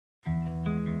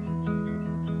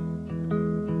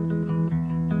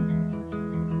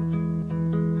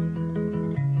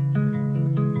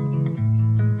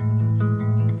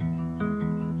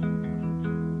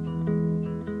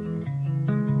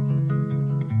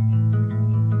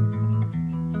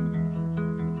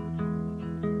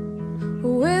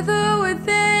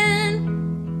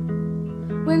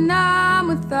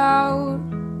out,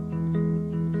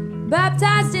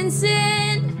 baptized in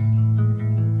sin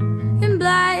and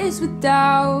blessed with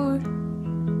doubt.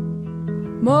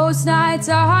 Most nights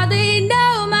I hardly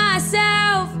know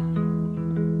myself.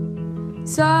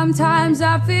 Sometimes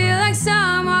I feel like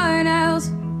someone else.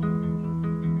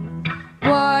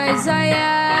 Was I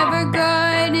ever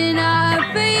good enough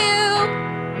for you?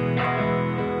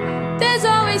 There's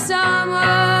always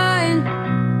someone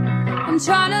I'm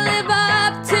trying to live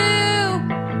up to.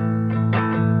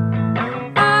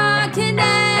 I can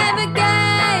never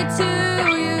get to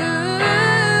you.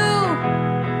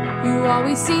 You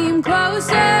always seem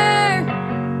closer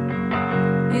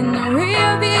in the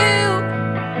rear view.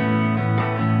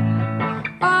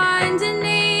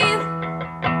 Underneath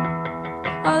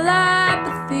all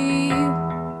apathy,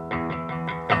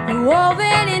 you're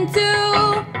woven into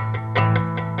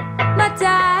my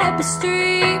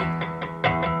tapestry.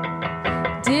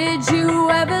 Did you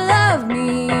ever love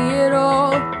me at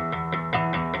all?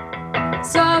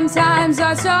 Sometimes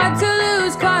I start to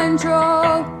lose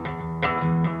control.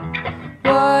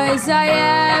 Was I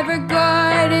ever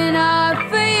good enough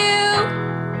for you?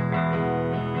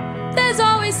 There's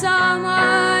always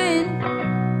someone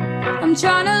I'm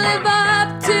trying to live up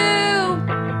to.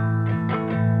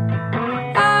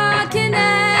 I can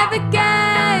never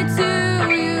get to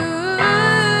you.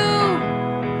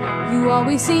 You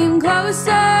always seem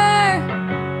closer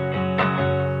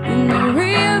in the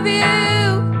rear view.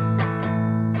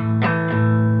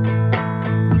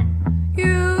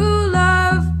 You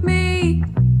love me,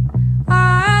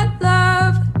 I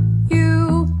love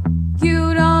you.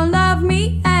 You don't love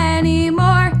me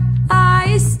anymore,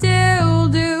 I still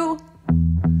do.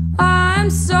 I'm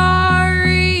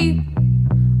sorry,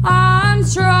 I'm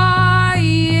trying.